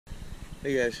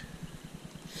Hey guys.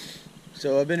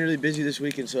 So I've been really busy this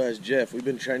week, and so has Jeff. We've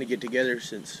been trying to get together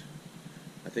since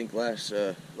I think last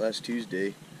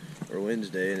Tuesday or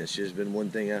Wednesday, and it's just been one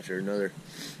thing after another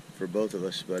for both of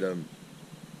us. But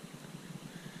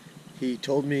he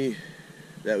told me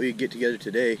that we'd get together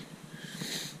today.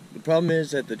 The problem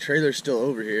is that the trailer's still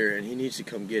over here, and he needs to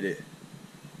come get it.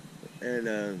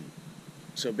 And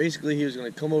so basically, he was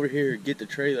going to come over here, get the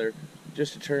trailer,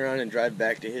 just to turn around and drive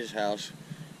back to his house,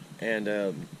 and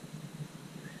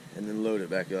then load it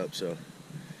back up. So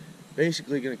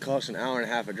basically going to cost an hour and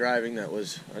a half of driving that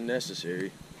was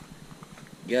unnecessary.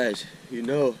 Guys, you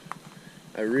know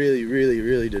I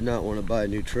really did not want to buy a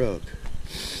new truck,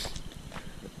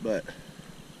 but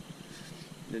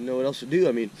didn't know what else to do.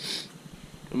 I mean,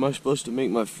 am I supposed to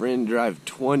make my friend drive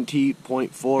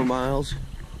 20.4 miles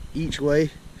each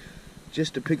way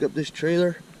just to pick up this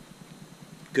trailer?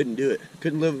 Couldn't do it.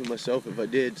 Couldn't live with myself if I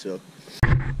did. So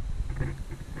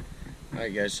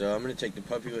alright guys, so I'm going to take the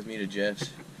puppy with me to Jeff's.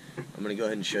 I'm going to go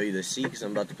ahead and show you the seat because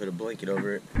I'm about to put a blanket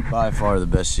over it. By far the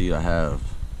best seat I have.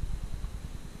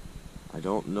 I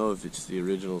don't know if it's the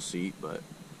original seat, but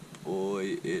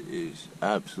boy, it is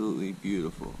absolutely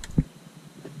beautiful.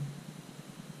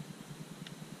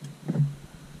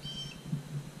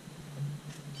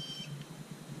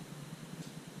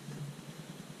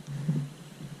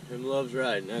 Him loves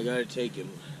riding. I gotta take him.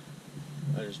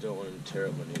 I just don't want him to tear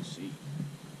up my new seat.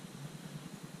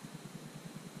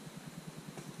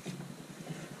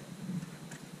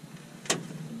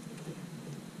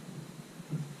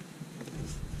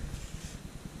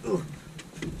 Ooh.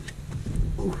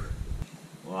 Ooh.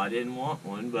 Well, I didn't want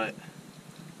one, but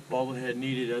Bobblehead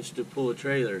needed us to pull a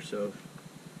trailer, so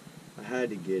I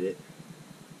had to get it.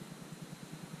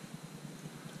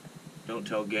 Don't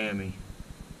tell Gammy.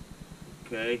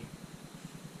 Okay?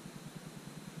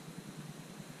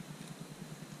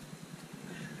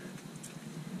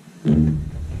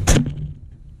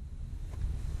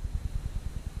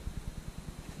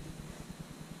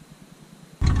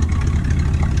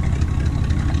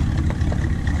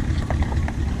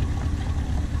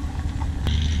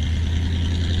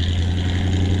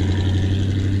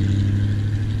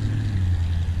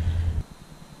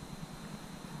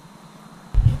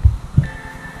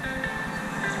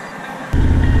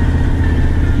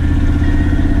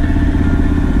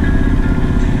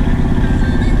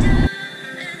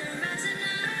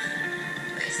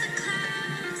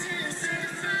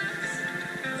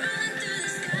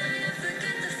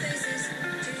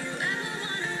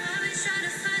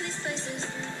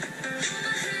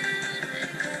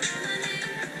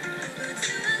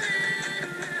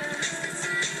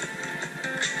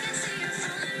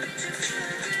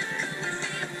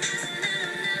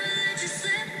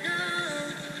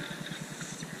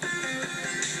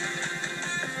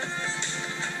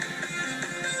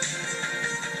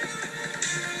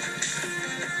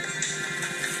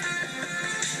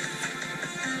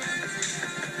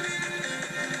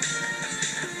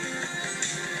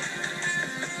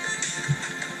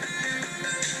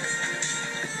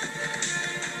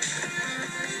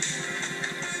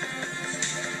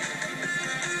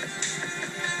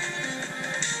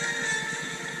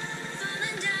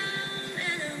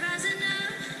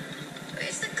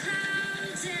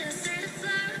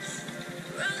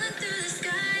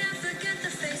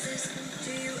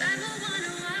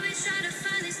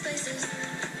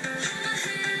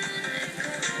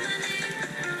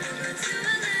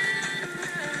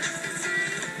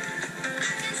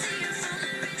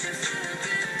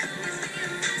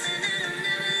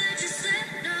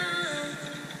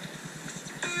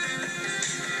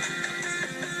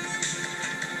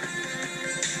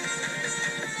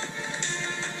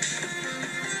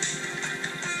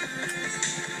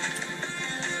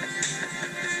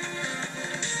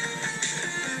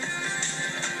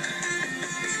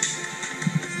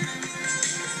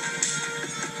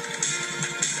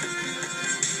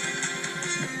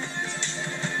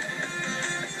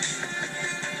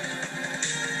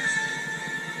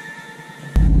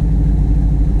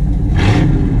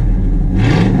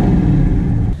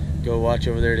 Watch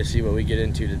over there to see what we get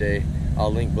into today.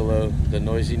 I'll link below the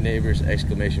noisy neighbors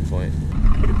exclamation point.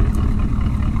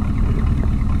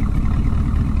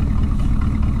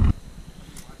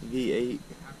 V8.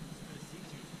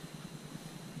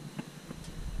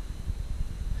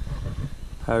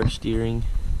 Power steering.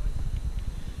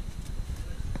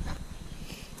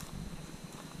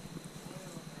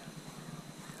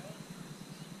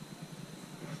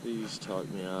 Please talk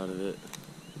me out of it.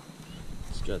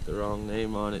 It's got the wrong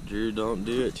name on it, Drew. Don't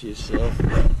do it to yourself.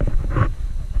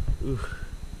 Ooh.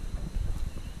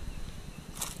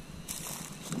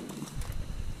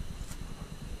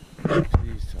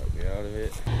 out of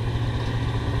it.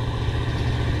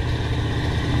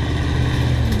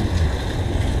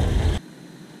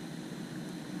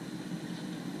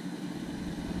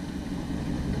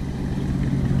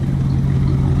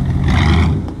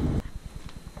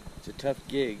 It's a tough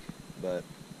gig, but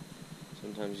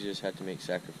sometimes you just have to make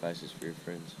sacrifices for your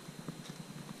friends.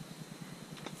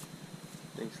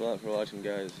 Thanks a lot for watching,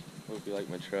 guys. Hope you like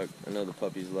my truck. I know the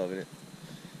puppy's loving it,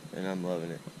 and I'm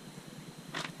loving it.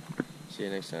 See you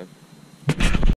next time.